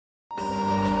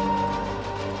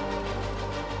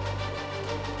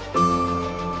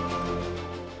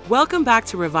Welcome back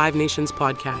to Revive Nations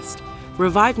podcast.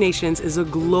 Revive Nations is a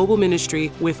global ministry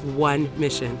with one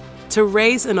mission: to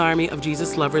raise an army of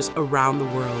Jesus lovers around the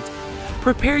world.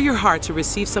 Prepare your heart to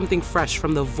receive something fresh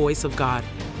from the voice of God,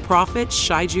 Prophet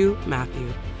Shaiju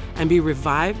Matthew, and be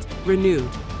revived, renewed,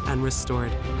 and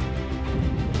restored.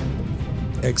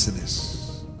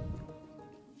 Exodus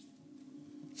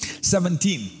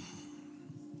 17,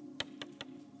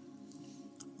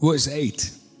 verse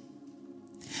 8.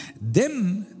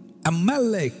 Then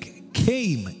Amalek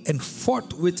came and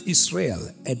fought with Israel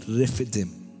at Rephidim.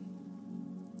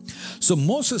 So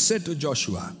Moses said to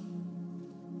Joshua,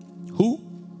 who?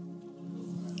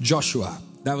 Joshua.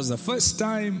 That was the first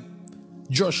time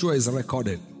Joshua is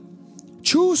recorded.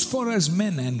 Choose for us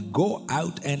men and go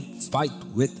out and fight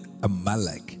with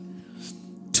Amalek.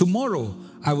 Tomorrow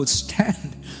I will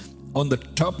stand on the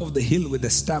top of the hill with the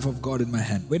staff of God in my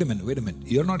hand. Wait a minute.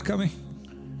 You're not coming?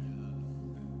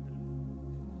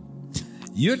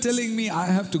 You're telling me I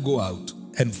have to go out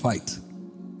and fight,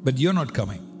 but you're not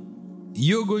coming.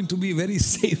 You're going to be very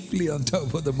safely on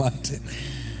top of the mountain.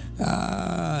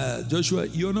 Joshua,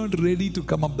 you're not ready to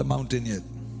come up the mountain yet.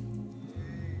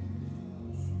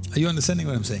 Are you understanding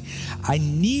what I'm saying? I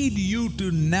need you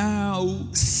to now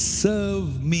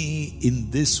serve me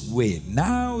in this way.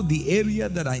 Now the area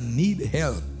that I need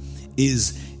help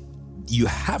is you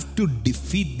have to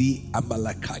defeat the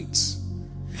Amalekites.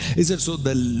 He said, so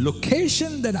the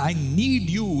location that I need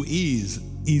you is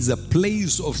a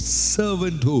place of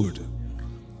servanthood.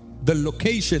 The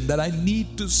location that I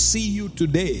need to see you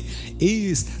today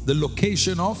is the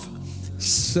location of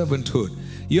servanthood.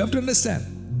 You have to understand,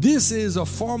 this is a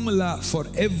formula for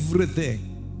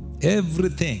everything.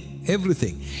 Everything.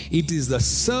 It is the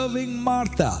serving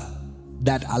Martha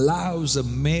that allows a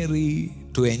Mary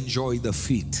to enjoy the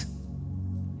feast.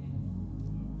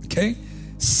 Okay?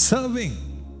 Serving.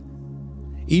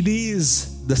 It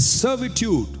is the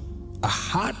servitude, a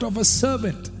heart of a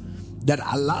servant, that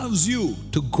allows you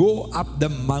to go up the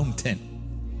mountain.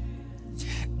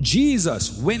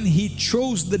 Jesus, when he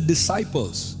chose the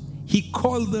disciples, he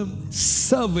called them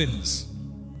servants.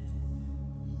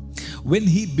 When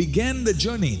he began the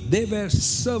journey, they were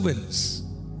servants.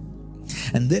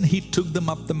 And then he took them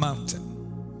up the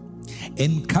mountain,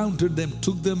 encountered them,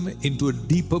 took them into a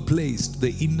deeper place,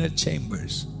 the inner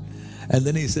chambers. And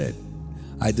then he said,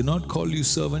 I do not call you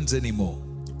servants anymore.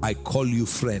 I call you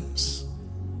friends.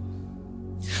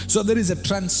 So there is a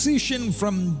transition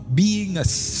from being a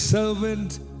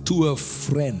servant to a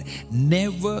friend.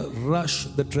 Never rush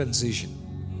the transition.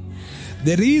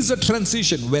 There is a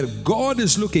transition where God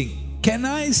is looking. Can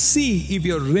I see if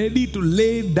you're ready to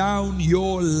lay down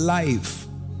your life?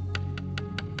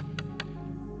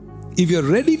 If you're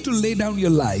ready to lay down your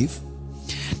life,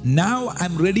 now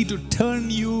I'm ready to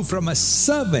turn you from a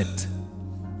servant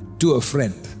to a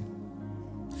friend.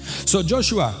 So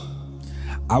Joshua,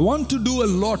 I want to do a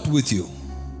lot with you.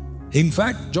 In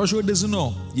fact, Joshua doesn't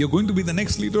know you're going to be the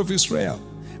next leader of Israel.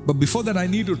 But before that, I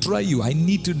need to try you. I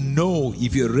need to know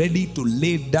if you're ready to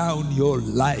lay down your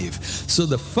life. So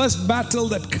the first battle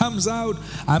that comes out,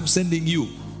 I'm sending you.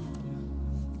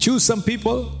 Choose some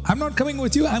people. I'm not coming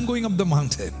with you. I'm going up the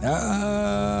mountain.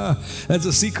 That's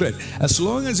a secret. As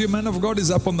long as your man of God is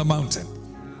up on the mountain.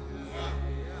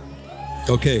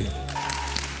 Okay.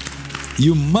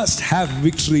 You must have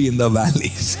victory in the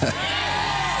valleys.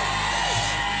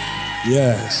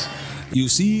 Yes. You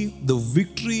see, the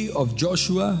victory of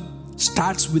Joshua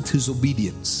starts with his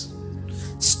obedience.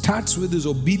 Starts with his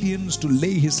obedience to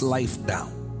lay his life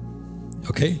down.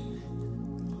 Okay?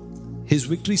 His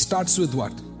victory starts with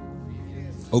what?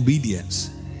 Obedience.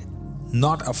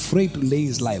 Not afraid to lay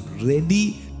his life.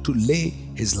 Ready to lay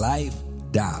his life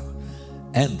down.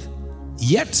 And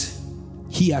yet,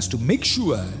 he has to make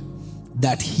sure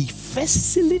that he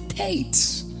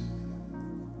facilitates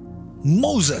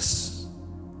Moses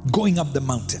going up the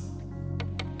mountain.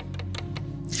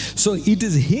 So it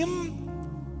is him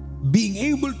being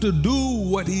able to do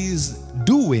what he is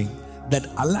doing that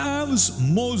allows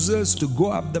Moses to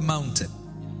go up the mountain.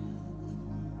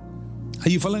 Are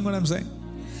you following what I'm saying?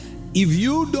 If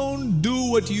you don't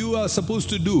do what you are supposed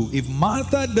to do, if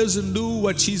Martha doesn't do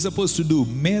what she's supposed to do,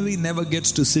 Mary never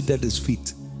gets to sit at his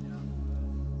feet.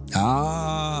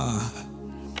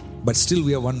 But still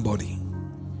we are one body.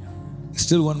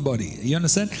 Still one body. You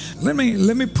understand? Let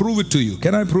me prove it to you.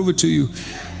 Can I prove it to you?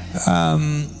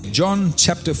 John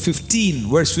chapter 15,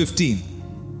 verse 15.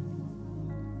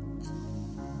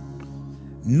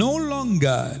 No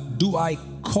longer do I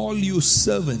call you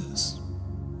servants,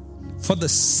 for the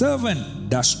servant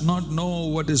does not know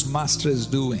what his master is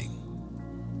doing.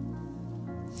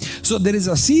 So there is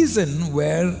a season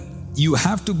where you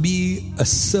have to be a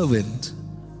servant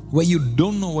where you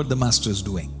don't know what the master is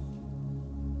doing.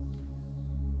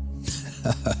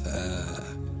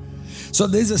 So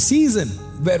there's a season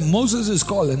where Moses is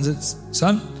called and says,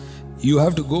 son, you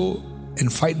have to go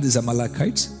and fight these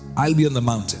Amalekites. I'll be on the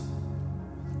mountain.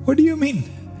 What do you mean?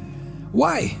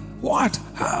 Why? What?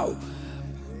 How?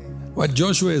 But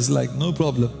Joshua is like, no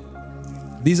problem.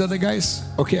 These are the guys.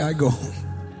 Okay, I go.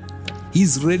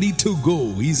 He's ready to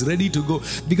go. He's ready to go.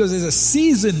 Because there's a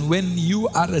season when you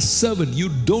are a servant, you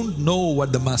don't know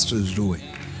what the master is doing.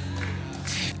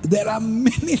 There are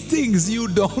many things you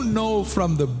don't know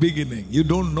from the beginning. You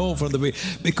don't know from the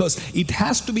beginning. Because it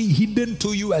has to be hidden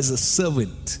to you as a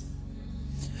servant.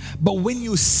 But when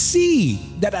you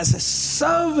see that as a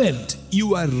servant,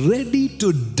 you are ready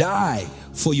to die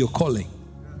for your calling.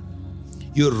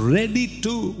 You're ready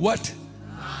to what?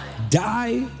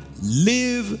 Die,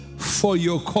 live for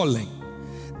your calling.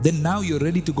 Then now you're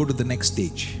ready to go to the next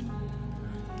stage.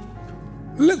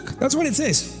 Look, that's what it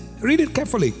says. Read it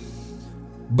carefully.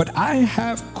 But I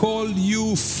have called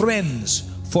you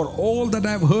friends, for all that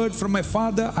I have heard from my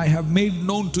Father I have made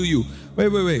known to you.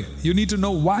 Wait. You need to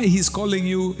know why he's calling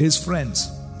you his friends.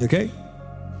 Okay?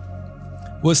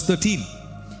 Verse 13.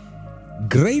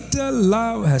 Greater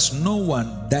love has no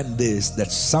one than this,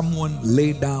 that someone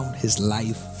lay down his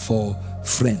life for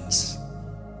friends.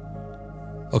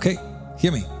 Okay?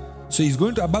 Hear me. So he's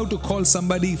about to call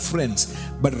somebody friends.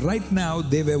 But right now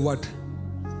they were what?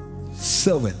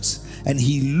 Servants. And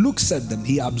he looks at them,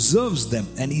 he observes them,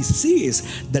 and he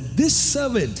sees that this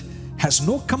servant has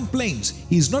no complaints.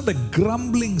 He's not a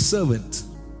grumbling servant.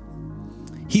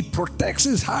 He protects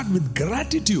his heart with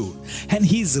gratitude, and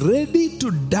he's ready to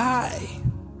die.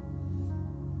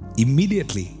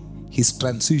 Immediately, he's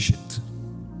transitioned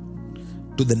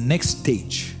to the next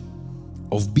stage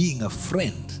of being a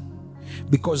friend.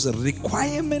 Because the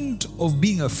requirement of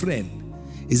being a friend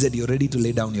is that you're ready to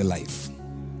lay down your life.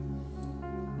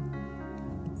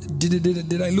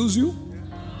 Did I lose you?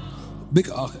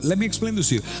 Let me explain this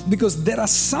to you. Because there are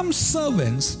some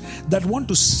servants that want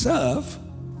to serve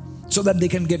so that they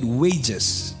can get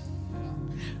wages.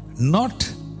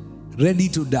 Not ready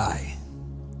to die.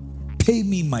 Pay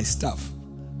me my stuff.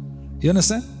 You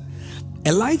understand?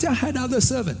 Elijah had other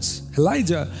servants.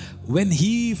 Elijah, when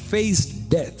he faced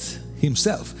death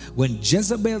himself, when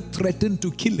Jezebel threatened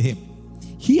to kill him,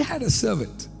 he had a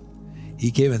servant. He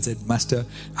came and said, Master,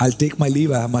 I'll take my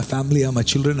leave. I have my family, I have my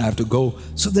children, I have to go.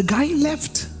 So the guy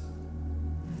left.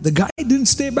 The guy didn't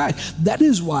stay back. That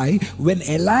is why when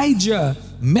Elijah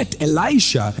met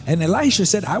Elisha and Elisha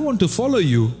said, I want to follow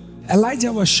you,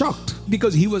 Elijah was shocked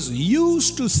because he was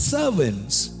used to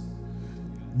servants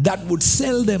that would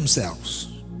sell themselves.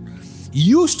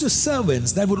 Used to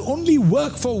servants that would only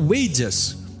work for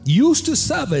wages. Used to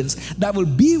servants that will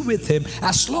be with him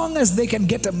as long as they can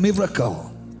get a miracle.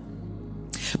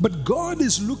 But God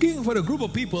is looking for a group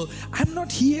of people. I'm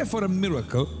not here for a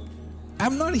miracle.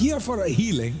 I'm not here for a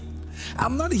healing.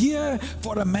 I'm not here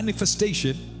for a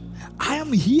manifestation. I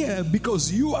am here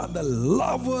because you are the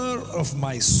lover of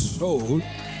my soul.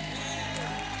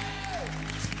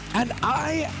 And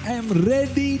I am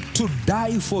ready to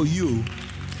die for you.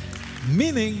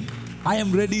 Meaning, I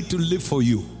am ready to live for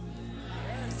you.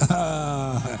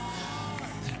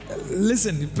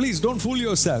 Listen, please don't fool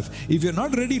yourself. If you're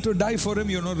not ready to die for him,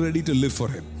 you're not ready to live for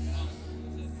him.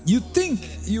 You think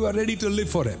you are ready to live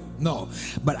for him. No.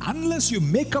 But unless you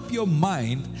make up your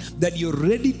mind that you're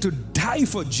ready to die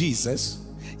for Jesus,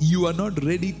 you are not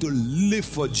ready to live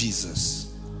for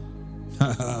Jesus.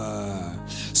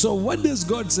 So what does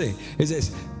God say? He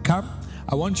says, come,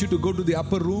 I want you to go to the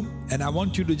upper room and I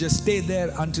want you to just stay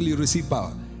there until you receive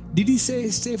power. Did he say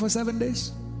stay for 7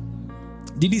 days?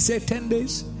 Did he say 10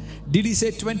 days? Did he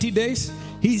say 20 days?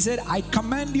 He said, I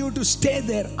command you to stay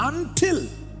there until,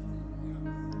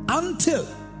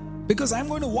 because I'm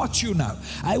going to watch you now.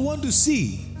 I want to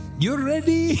see, you're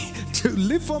ready to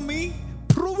live for me?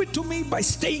 Prove it to me by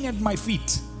staying at my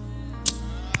feet.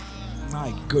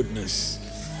 My goodness.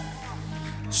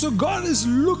 So God is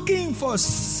looking for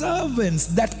servants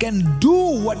that can do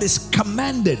what is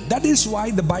commanded. That is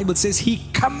why the Bible says he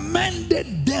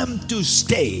commanded them to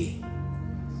stay.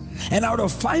 And out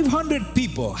of 500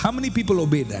 people, how many people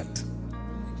obeyed that?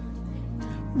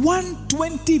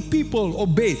 120 people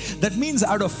obeyed. That means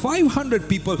out of 500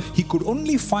 people, he could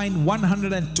only find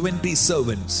 120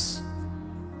 servants.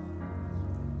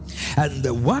 And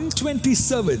the 120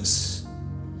 servants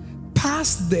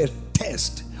passed their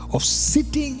test of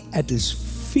sitting at his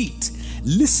feet,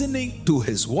 listening to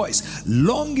his voice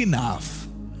long enough.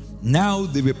 Now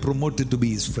they were promoted to be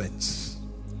his friends.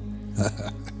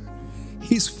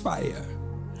 His fire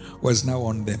was now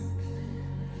on them.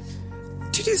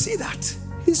 Did you see that?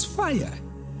 His fire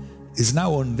is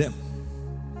now on them.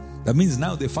 That means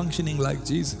now they're functioning like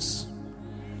Jesus.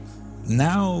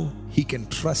 Now he can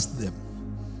trust them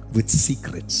with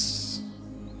secrets.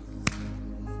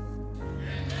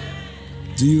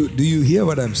 Do you hear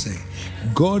what I'm saying?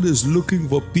 God is looking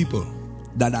for people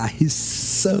that are his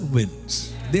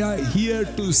servants. They are here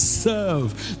to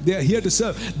serve. They are here to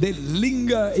serve. They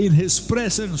linger in his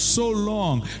presence so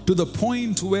long to the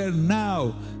point where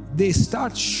now they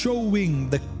start showing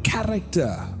the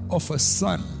character of a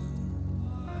son.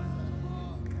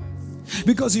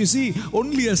 Because you see,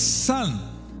 only a son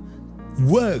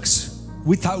works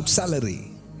without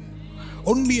salary.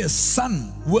 Only a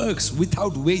son works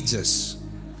without wages.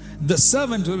 The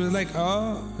servant will be like,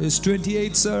 it's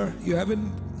 28, sir.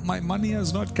 My money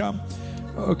has not come.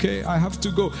 Okay, I have to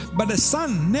go. But a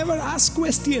son never asks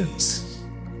questions.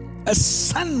 A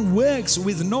son works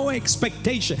with no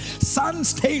expectation. Son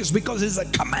stays because it's a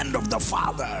command of the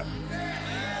Father.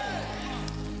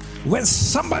 When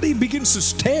somebody begins to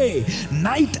stay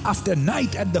night after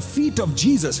night at the feet of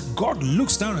Jesus, God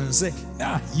looks down and says,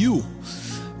 you.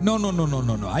 No.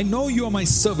 I know you are my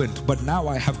servant, but now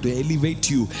I have to elevate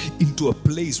you into a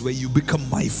place where you become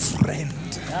my friend.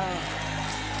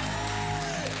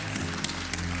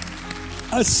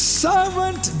 A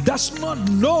servant does not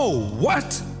know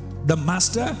what the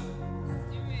master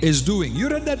is doing. You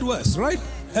read that verse, right?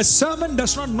 A servant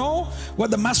does not know what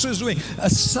the master is doing. A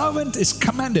servant is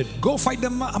commanded, go fight the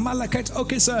Amalekites.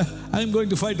 Okay, sir, I'm going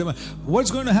to fight them. What's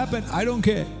going to happen? I don't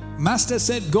care. Master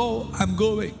said go, I'm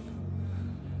going.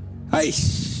 Hey,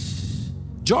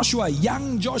 Joshua,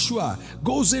 young Joshua,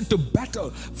 goes into battle,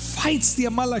 fights the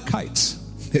Amalekites.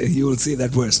 You will see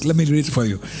that verse. Let me read it for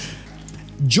you.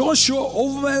 Joshua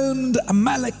overwhelmed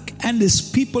Amalek and his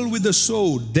people with the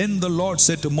sword. Then the Lord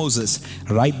said to Moses,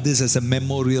 write this as a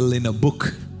memorial in a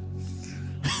book.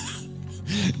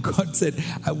 God said,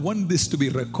 I want this to be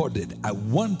recorded. I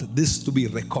want this to be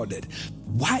recorded.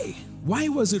 Why? Why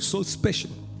was it so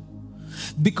special?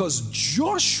 Because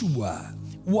Joshua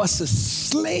was a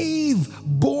slave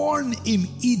born in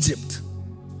Egypt.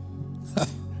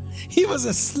 He was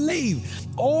a slave.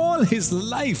 All his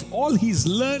life, all he's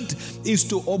learned is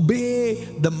to obey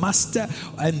the master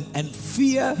and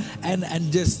fear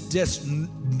and just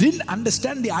didn't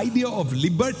understand the idea of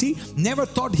liberty. Never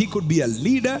thought he could be a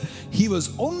leader.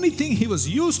 Only thing he was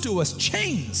used to was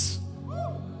chains.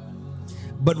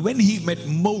 But when he met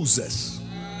Moses,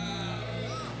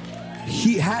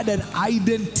 he had an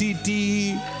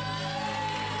identity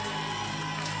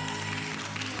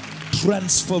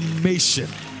transformation.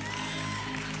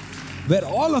 Where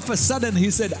all of a sudden he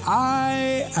said,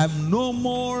 I am no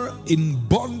more in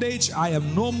bondage. I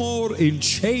am no more in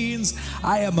chains.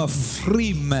 I am a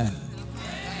free man.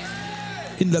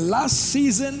 In the last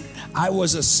season, I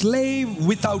was a slave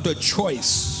without a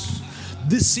choice.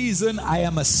 This season, I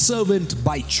am a servant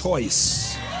by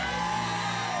choice.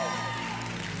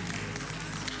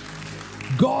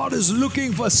 God is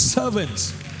looking for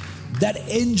servants that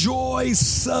enjoy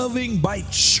serving by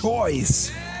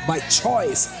choice. By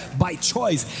choice.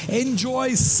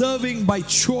 Enjoy serving by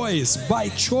choice.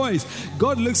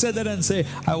 God looks at that and say,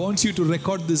 I want you to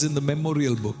record this in the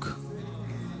memorial book.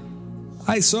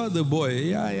 I saw the boy.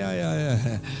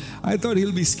 Yeah. I thought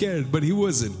he'll be scared, but he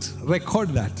wasn't. Record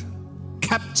that.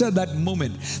 Capture that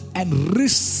moment and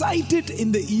recite it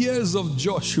in the ears of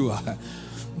Joshua,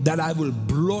 that I will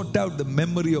blot out the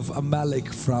memory of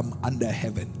Amalek from under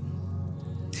heaven.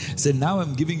 So now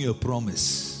I'm giving you a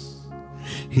promise.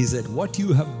 He said, what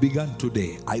you have begun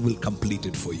today, I will complete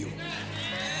it for you.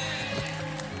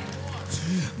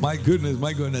 My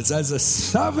goodness. As a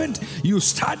servant, you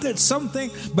started something,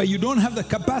 but you don't have the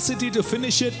capacity to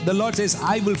finish it. The Lord says,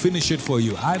 I will finish it for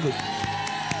you. I will.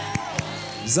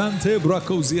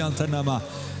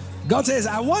 God says,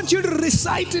 I want you to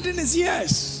recite it in his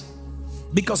ears,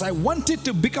 because I want it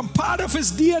to become part of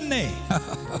his DNA.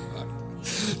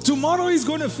 Tomorrow he's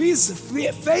going to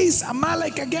face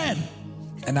Amalek again.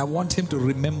 And I want him to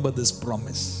remember this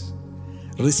promise.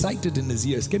 Recite it in his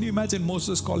ears. Can you imagine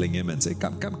Moses calling him and say,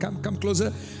 come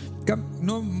closer. Come,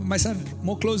 no, my son,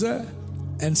 more closer.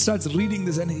 And starts reading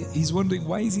this, and he's wondering,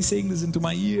 why is he saying this into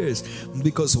my ears?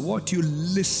 Because what you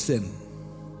listen,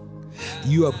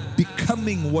 you are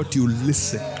becoming what you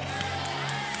listen.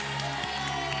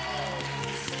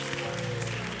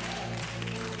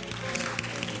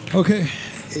 Okay,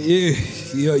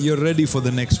 you're ready for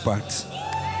the next part.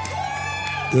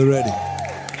 You're ready.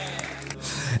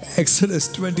 Exodus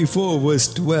 24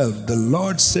 verse 12. The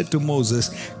Lord said to Moses,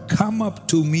 come up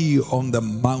to me on the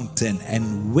mountain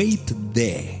and wait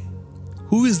there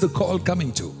Who is the call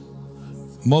coming to?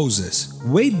 Moses.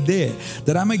 Wait there,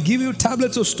 that I may give you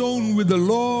tablets of stone with the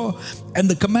law and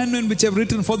the commandment which I have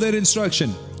written for their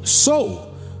instruction.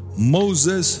 So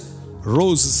Moses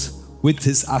rose with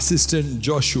his assistant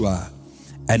Joshua,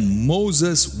 and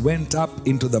Moses went up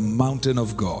into the mountain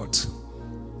of God.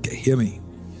 Okay, hear me.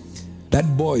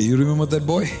 That boy, you remember that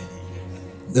boy?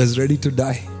 That's ready to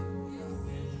die.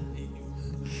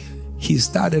 He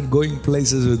started going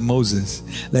places with Moses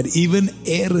that even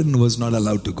Aaron was not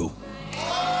allowed to go.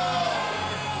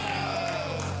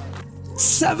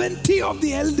 70 of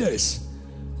the elders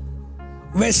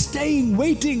were staying,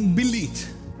 waiting, believed.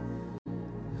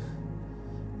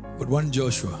 But one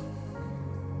Joshua.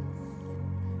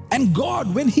 And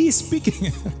God, when He is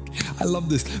speaking, I love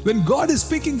this. When God is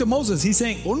speaking to Moses, He's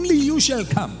saying, only you shall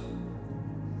come.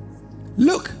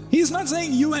 Look, He's not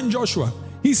saying you and Joshua.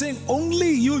 He's saying,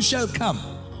 only you shall come.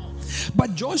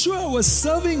 But Joshua was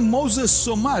serving Moses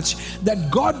so much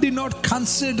that God did not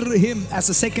consider him as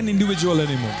a second individual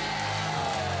anymore.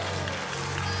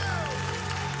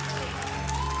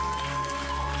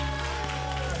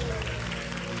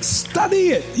 Study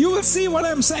it. You will see what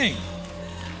I'm saying.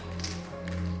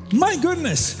 My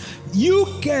goodness, you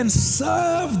can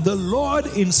serve the Lord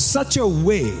in such a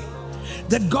way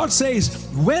that God says,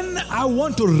 when I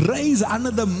want to raise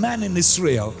another man in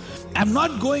Israel, I'm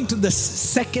not going to the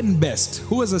second best.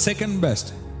 Who was the second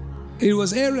best? It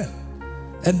was Aaron.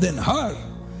 And then Hur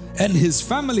and his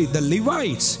family, the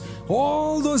Levites,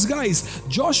 all those guys.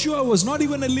 Joshua was not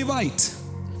even a Levite.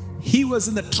 He was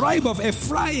in the tribe of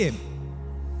Ephraim.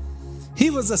 He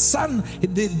was a son,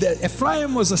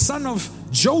 Ephraim was a son of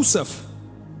Joseph.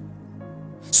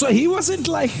 So he wasn't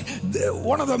like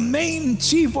one of the main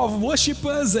chief of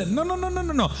worshippers. And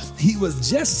no. He was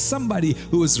just somebody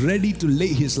who was ready to lay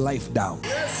his life down.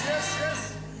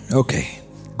 Yes. Okay,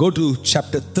 go to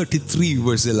chapter 33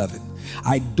 verse 11.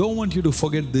 I don't want you to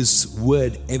forget this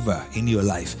word ever in your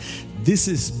life. This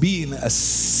has been a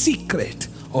secret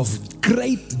of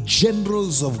great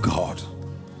generals of God.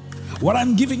 What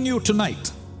I'm giving you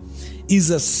tonight is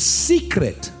a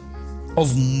secret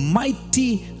of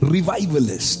mighty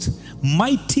revivalists,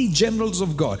 mighty generals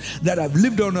of God that have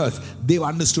lived on earth. They've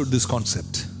understood this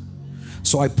concept.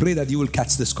 So I pray that you will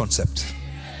catch this concept.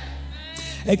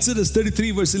 Exodus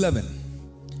 33 verse 11.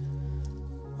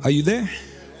 Are you there?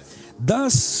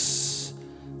 Thus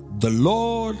the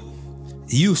Lord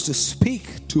used to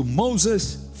speak to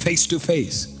Moses face to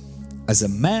face, as a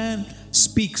man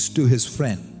speaks to his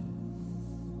friend.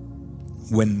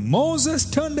 When Moses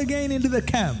turned again into the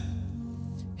camp,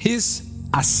 his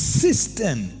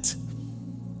assistant,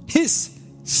 his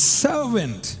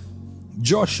servant,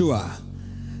 Joshua,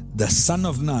 the son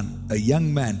of Nun, a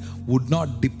young man, would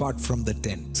not depart from the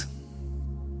tent.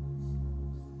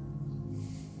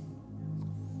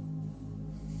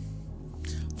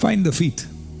 Find the feet.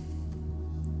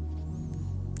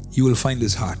 You will find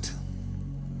his heart.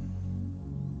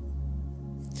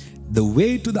 The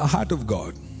way to the heart of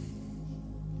God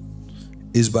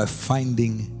is by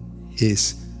finding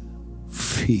his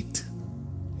feet.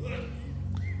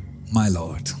 My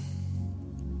Lord.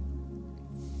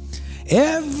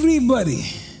 Everybody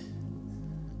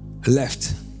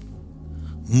left.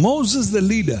 Moses, the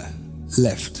leader,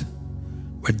 left.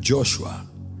 But Joshua,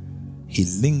 he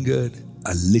lingered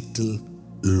a little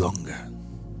longer.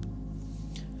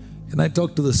 Can I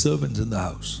talk to the servants in the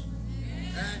house?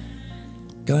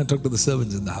 Can I talk to the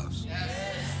servants in the house?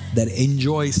 That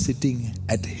enjoy sitting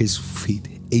at his feet.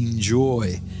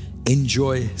 Enjoy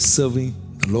serving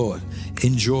the Lord.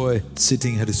 Enjoy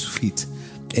sitting at his feet.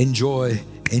 Enjoy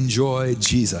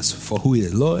Jesus for who he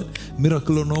is. Lord,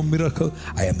 miracle or no miracle,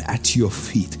 I am at your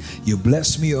feet. You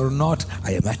bless me or not,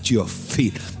 I am at your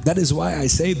feet. That is why I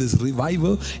say this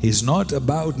revival is not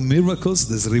about miracles.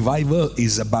 This revival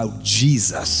is about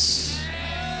Jesus.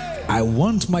 I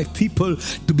want my people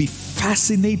to be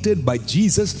fascinated by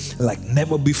Jesus like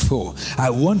never before. I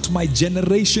want my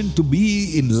generation to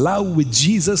be in love with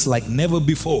Jesus like never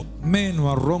before. I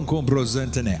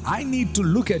need to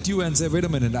look at you and say, wait a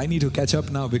minute, I need to catch up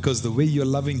now, because the way you're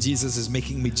loving Jesus is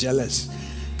making me jealous.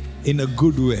 In a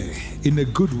good way. In a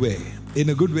good way. In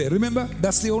a good way. Remember,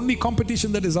 that's the only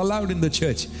competition that is allowed in the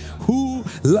church. Who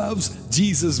loves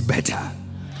Jesus better?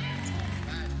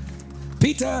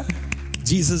 Peter,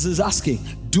 Jesus is asking,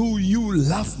 do you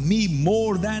love me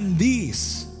more than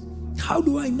these? How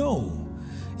do I know?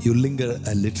 You linger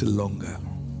a little longer.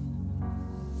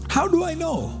 How do I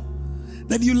know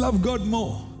that you love God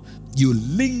more? You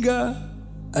linger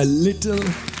a little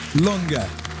longer.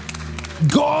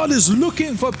 God is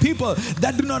looking for people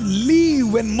that do not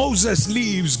leave when Moses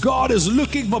leaves. God is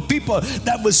looking for people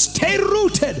that will stay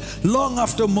rooted long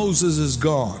after Moses is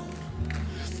gone.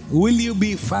 Will you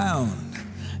be found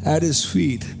at his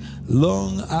feet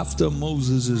long after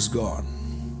Moses is gone?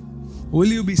 Will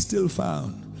you be still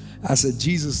found as a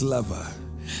Jesus lover?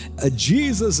 A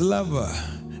Jesus lover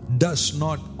does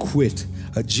not quit.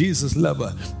 A Jesus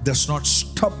lover does not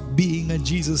stop being a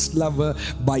Jesus lover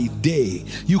by day.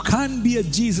 You can't be a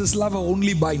Jesus lover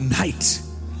only by night.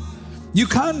 You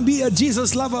can't be a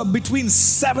Jesus lover between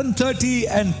 7:30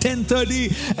 and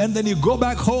 10:30 and then you go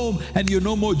back home and you're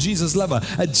no more Jesus lover.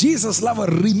 A Jesus lover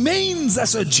remains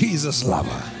as a Jesus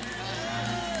lover.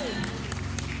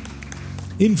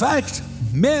 In fact,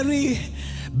 Mary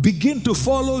began to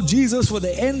follow Jesus for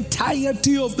the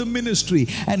entirety of the ministry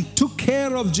and took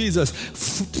care of Jesus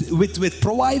with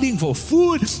providing for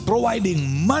food,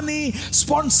 providing money,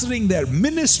 sponsoring their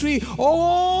ministry,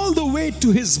 all the way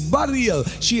to his burial.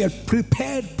 She had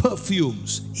prepared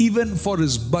perfumes even for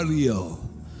his burial,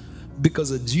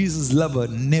 because a Jesus lover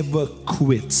never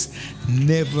quits,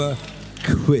 never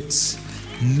quits,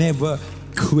 never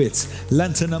quits.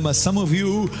 Lantanama, some of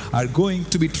you are going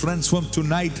to be transformed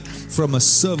tonight from a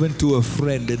servant to a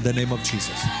friend in the name of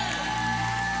Jesus.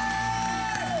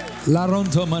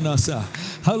 Laronto Manasa.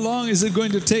 How long is it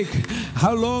going to take?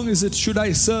 How long should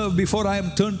I serve before I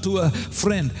am turned to a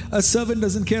friend? A servant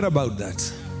doesn't care about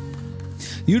that.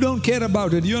 You don't care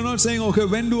about it. You're not saying, okay,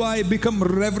 when do I become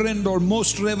reverend or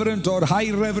most reverend or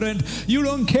high reverend? You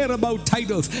don't care about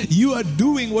titles. You are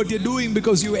doing what you're doing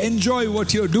because you enjoy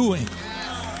what you're doing.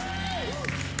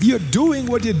 You're doing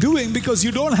what you're doing because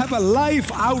you don't have a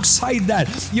life outside that.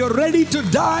 You're ready to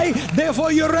die,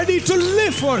 therefore you're ready to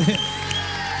live for Him.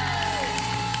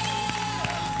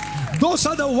 Those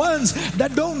are the ones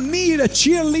that don't need a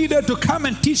cheerleader to come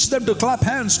and teach them to clap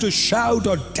hands, to shout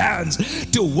or dance.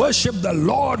 To worship the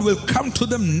Lord will come to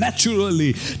them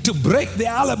naturally. To break the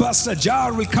alabaster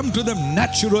jar will come to them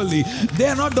naturally.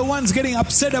 They're not the ones getting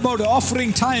upset about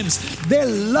offering times. They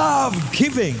love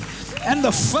giving. And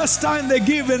the first time they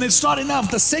give and it's not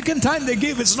enough. The second time they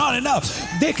give, it's not enough.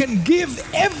 They can give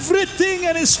everything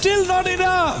and it's still not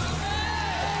enough.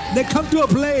 They come to a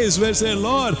place where they say,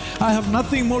 Lord, I have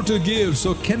nothing more to give,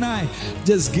 so can I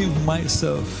just give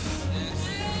myself?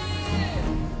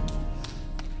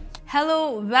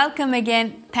 Hello, welcome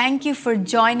again. Thank you for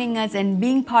joining us and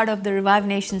being part of the Revive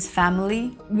Nations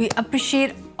family. We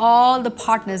appreciate all the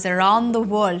partners around the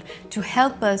world to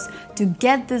help us to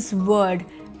get this word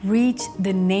reach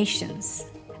the nations.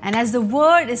 And as the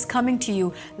word is coming to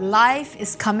you, life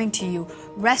is coming to you,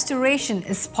 restoration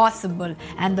is possible,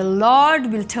 and the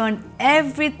Lord will turn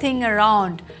everything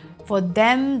around for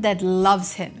them that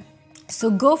loves Him. So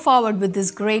go forward with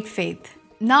this great faith.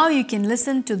 Now you can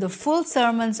listen to the full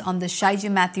sermons on the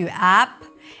Shaiji Matthew app.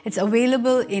 It's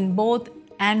available in both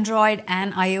Android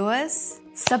and iOS.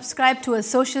 Subscribe to our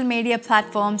social media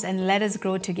platforms and let us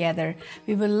grow together.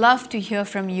 We would love to hear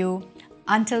from you.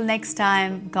 Until next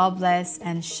time, God bless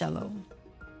and shalom.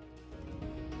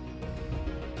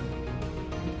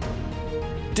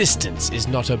 Distance is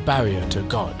not a barrier to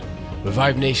God.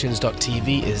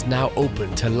 ReviveNations.tv is now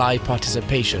open to live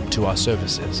participation to our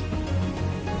services.